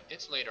learn, but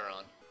it's later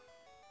on.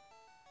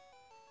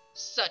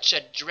 Such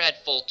a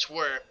dreadful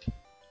twerp.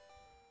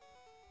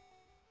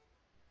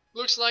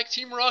 Looks like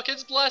Team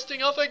Rocket's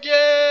blasting off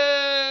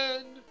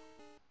again!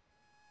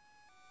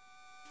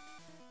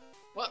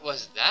 What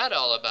was that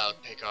all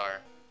about, Picar?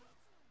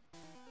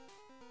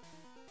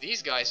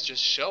 These guys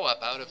just show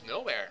up out of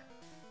nowhere.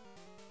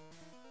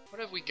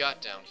 What have we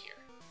got down here?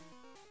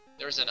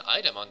 There's an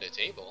item on the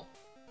table.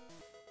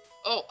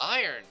 Oh,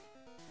 iron!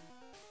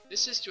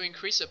 This is to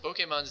increase a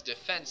Pokemon's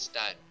defense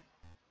stat.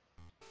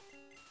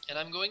 And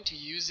I'm going to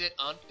use it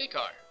on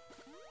Picar.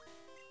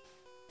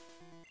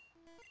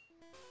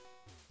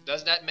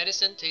 Does that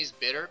medicine taste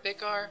bitter,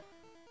 Picar?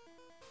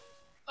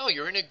 Oh,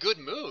 you're in a good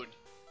mood.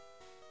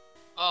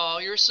 Oh,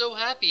 you're so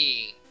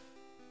happy.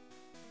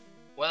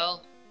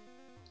 Well,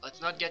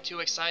 let's not get too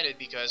excited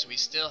because we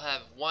still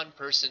have one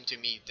person to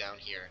meet down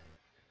here.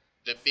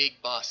 The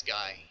big boss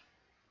guy.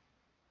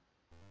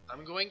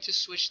 I'm going to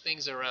switch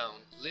things around.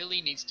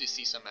 Lily needs to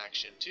see some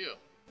action too.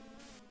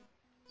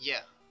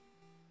 Yeah.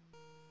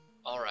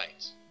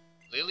 Alright.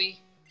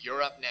 Lily,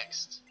 you're up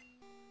next.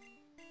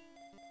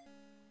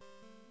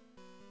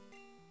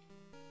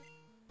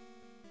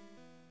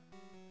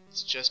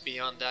 It's just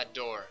beyond that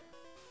door.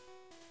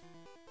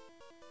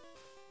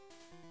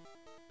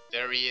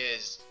 There he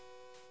is.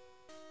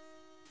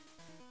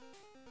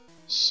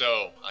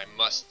 So, I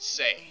must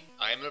say,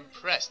 I am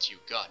impressed you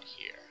got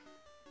here.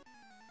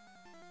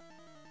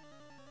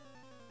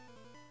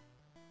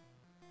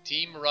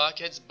 Team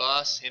Rocket's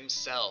boss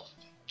himself,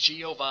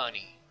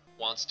 Giovanni,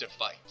 wants to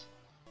fight.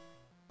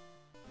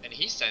 And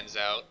he sends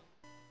out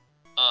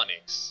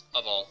Onyx,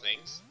 of all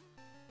things.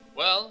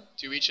 Well,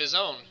 to each his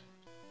own.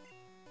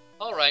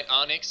 Alright,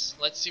 Onyx,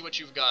 let's see what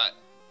you've got.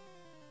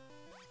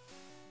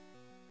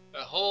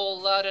 A whole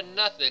lot of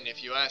nothing,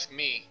 if you ask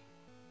me.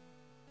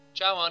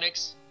 Ciao,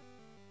 Onyx.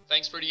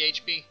 Thanks for the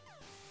HP.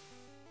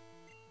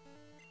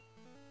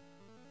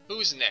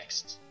 Who's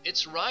next?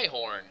 It's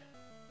Rhyhorn.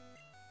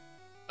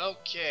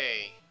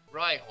 Okay,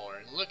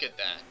 Rhyhorn, look at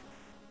that.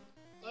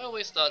 I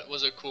always thought it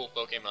was a cool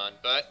Pokemon,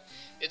 but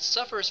it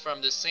suffers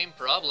from the same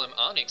problem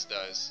Onyx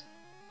does.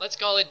 Let's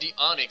call it the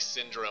Onyx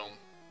Syndrome.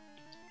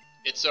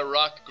 It's a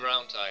rock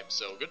ground type,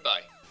 so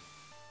goodbye.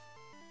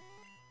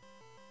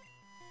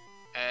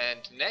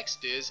 And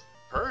next is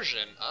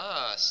Persian.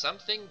 Ah,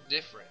 something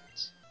different.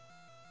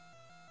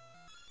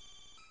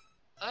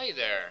 Hi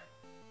there.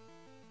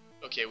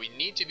 Okay, we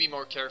need to be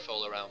more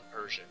careful around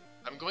Persian.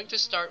 I'm going to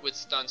start with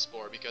Stun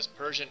Spore because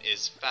Persian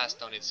is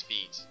fast on its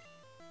feet.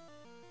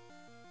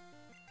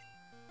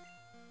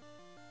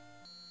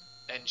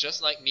 And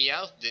just like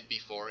Meowth did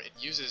before, it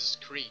uses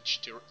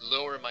Screech to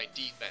lower my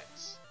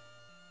defense.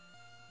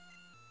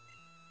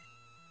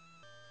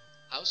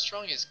 How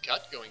strong is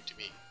Cut going to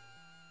be?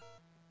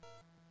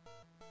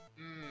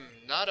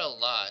 Not a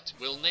lot.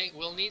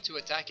 We'll need to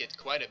attack it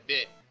quite a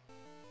bit.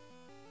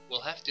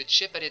 We'll have to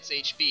chip at its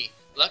HP.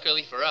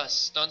 Luckily for us,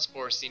 Stun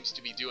Spore seems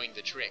to be doing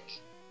the trick.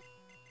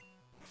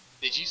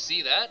 Did you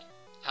see that?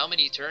 How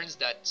many turns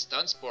that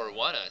Stun Spore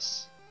won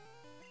us?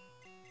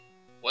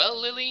 Well,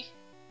 Lily,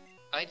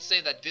 I'd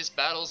say that this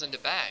battle's in the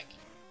bag.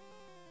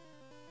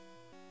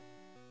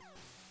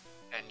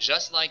 And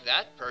just like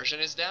that, Persian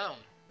is down.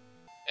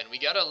 And we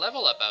got a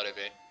level up out of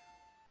it.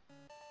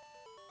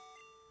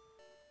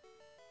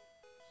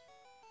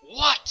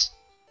 What?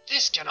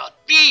 This cannot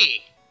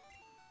be!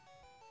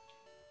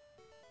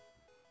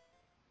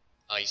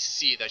 I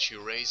see that you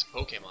raise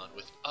Pokemon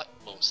with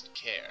utmost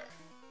care.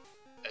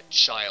 A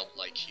child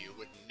like you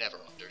would never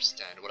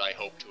understand what I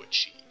hope to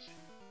achieve.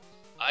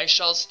 I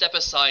shall step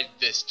aside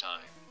this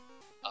time.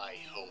 I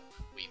hope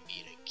we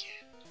meet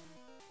again.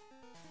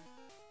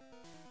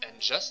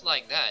 And just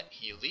like that,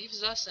 he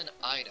leaves us an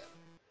item.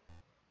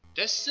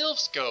 The Sylph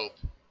Scope!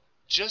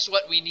 Just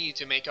what we need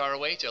to make our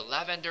way to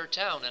Lavender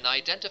Town and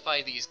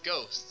identify these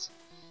ghosts.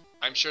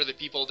 I'm sure the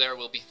people there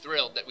will be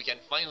thrilled that we can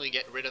finally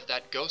get rid of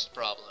that ghost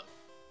problem.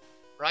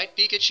 Right,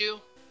 Pikachu?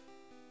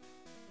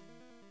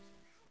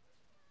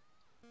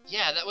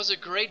 Yeah, that was a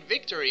great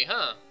victory,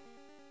 huh?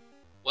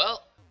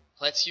 Well,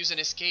 let's use an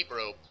escape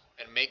rope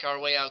and make our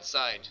way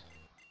outside.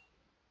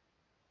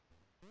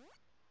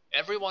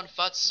 Everyone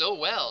fought so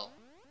well.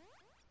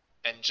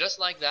 And just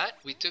like that,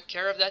 we took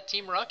care of that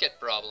Team Rocket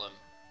problem.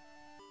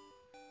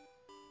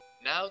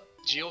 Now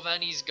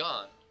Giovanni's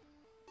gone,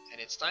 and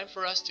it's time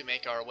for us to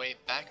make our way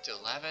back to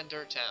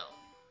Lavender Town.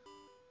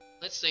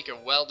 Let's take a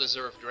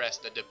well-deserved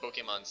rest at the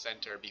Pokemon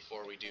Center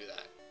before we do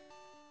that.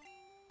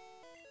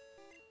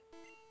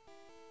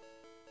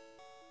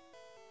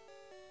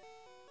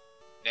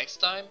 Next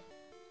time,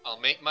 I'll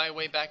make my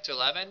way back to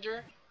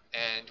Lavender,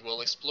 and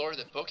we'll explore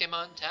the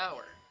Pokemon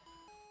Tower.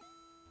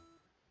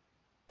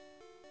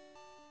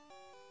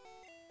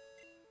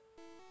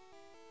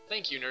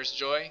 Thank you, Nurse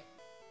Joy.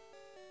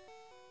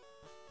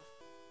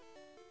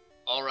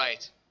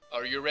 Alright,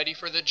 are you ready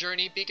for the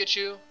journey,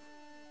 Pikachu?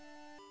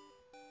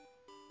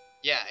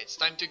 Yeah, it's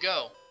time to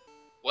go.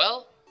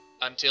 Well,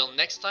 until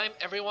next time,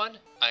 everyone,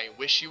 I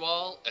wish you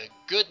all a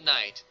good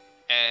night,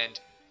 and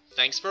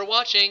thanks for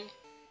watching!